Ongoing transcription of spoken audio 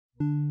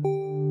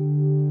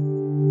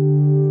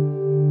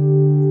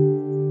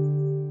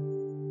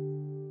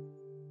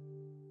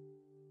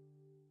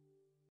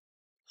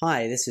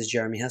Hi, this is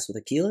Jeremy Hess with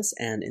Aquilus,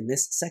 and in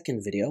this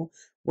second video,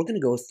 we're going to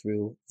go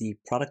through the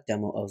product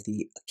demo of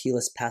the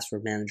Aquilus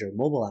Password Manager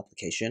mobile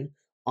application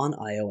on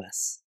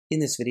iOS. In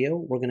this video,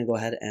 we're going to go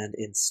ahead and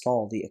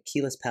install the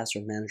Aquilus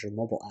Password Manager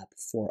mobile app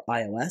for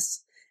iOS,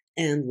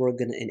 and we're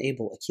going to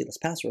enable Aquilus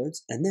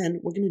passwords, and then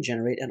we're going to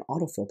generate and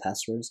autofill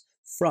passwords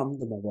from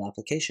the mobile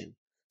application.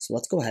 So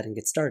let's go ahead and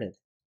get started.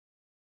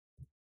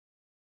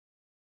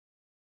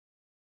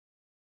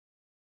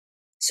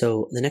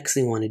 So the next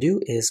thing we want to do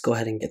is go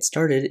ahead and get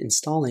started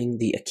installing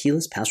the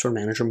Aquilus Password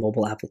Manager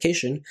mobile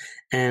application.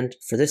 And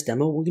for this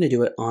demo, we're going to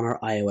do it on our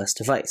iOS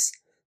device.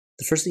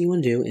 The first thing you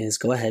want to do is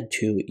go ahead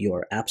to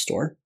your App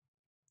Store.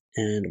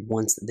 And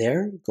once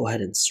there, go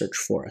ahead and search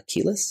for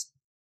Aquilus.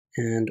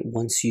 And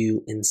once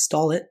you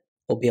install it,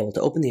 we'll be able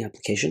to open the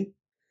application.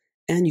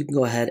 And you can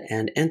go ahead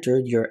and enter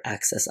your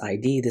Access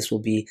ID. This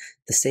will be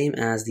the same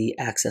as the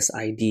Access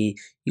ID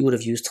you would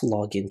have used to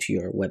log into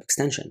your web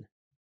extension.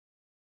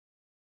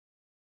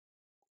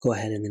 Go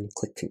ahead and then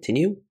click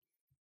Continue.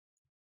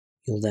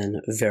 You'll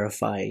then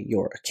verify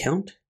your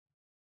account.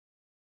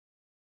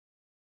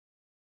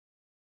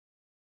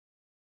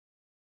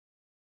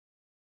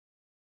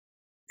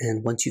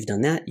 And once you've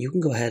done that, you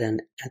can go ahead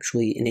and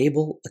actually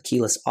enable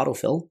Aquilus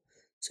Autofill.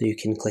 So you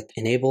can click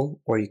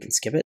Enable or you can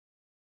skip it.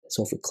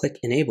 So if we click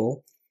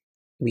Enable,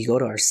 we go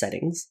to our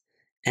settings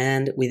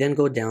and we then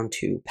go down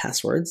to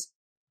Passwords,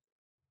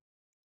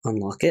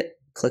 unlock it,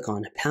 click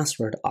on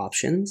Password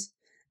Options.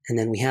 And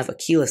then we have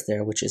Aquilus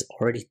there, which is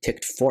already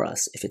ticked for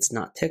us. If it's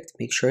not ticked,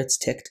 make sure it's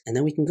ticked, and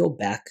then we can go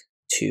back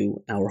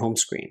to our home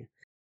screen.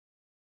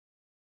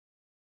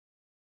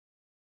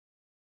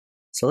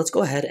 So let's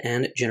go ahead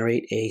and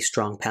generate a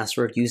strong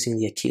password using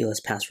the Aquilus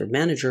Password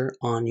Manager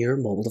on your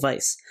mobile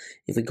device.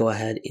 If we go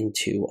ahead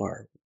into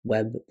our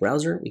web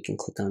browser, we can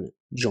click on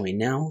Join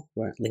Now.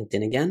 We're at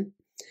LinkedIn again.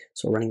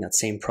 So we're running that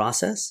same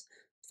process.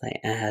 If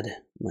I add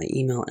my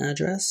email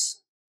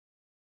address,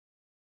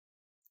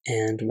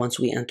 and once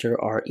we enter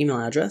our email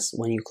address,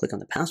 when you click on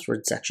the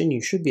password section,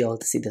 you should be able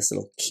to see this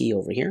little key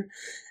over here.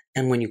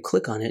 And when you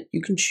click on it,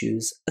 you can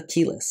choose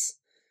Aquilus.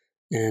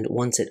 And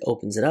once it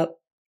opens it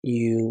up,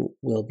 you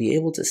will be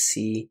able to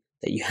see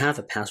that you have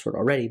a password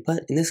already.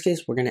 But in this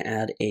case, we're going to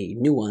add a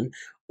new one.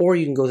 Or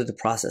you can go through the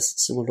process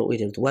similar to what we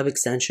did with the web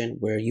extension,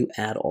 where you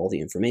add all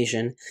the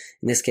information.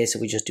 In this case,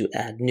 if we just do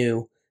Add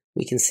New,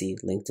 we can see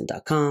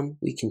linkedin.com.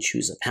 We can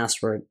choose a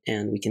password,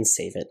 and we can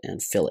save it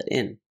and fill it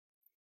in.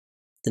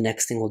 The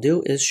next thing we'll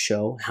do is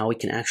show how we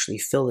can actually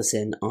fill this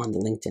in on the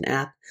LinkedIn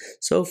app.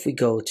 So if we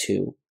go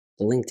to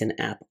the LinkedIn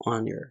app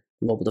on your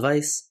mobile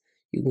device,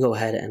 you can go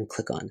ahead and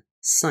click on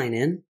Sign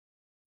In.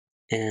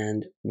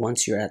 And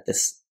once you're at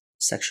this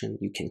section,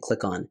 you can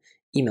click on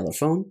Email or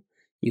Phone.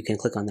 You can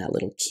click on that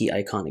little key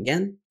icon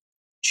again,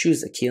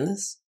 choose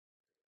Aquilus,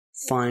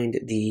 find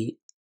the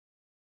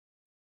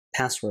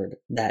password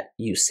that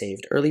you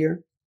saved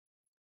earlier.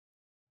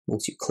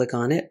 Once you click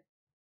on it,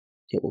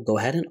 it will go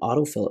ahead and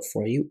autofill it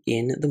for you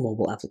in the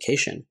mobile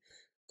application.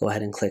 Go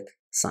ahead and click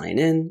Sign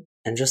In,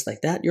 and just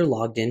like that, you're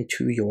logged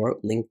into your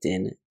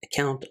LinkedIn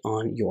account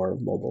on your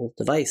mobile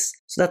device.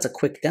 So that's a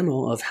quick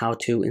demo of how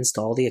to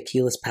install the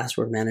Aquilus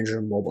Password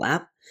Manager mobile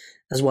app,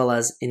 as well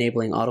as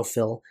enabling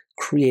autofill,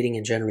 creating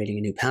and generating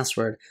a new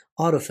password,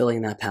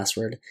 autofilling that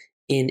password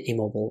in a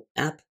mobile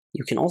app.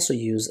 You can also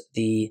use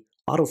the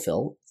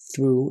autofill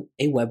through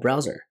a web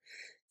browser.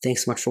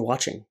 Thanks so much for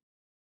watching.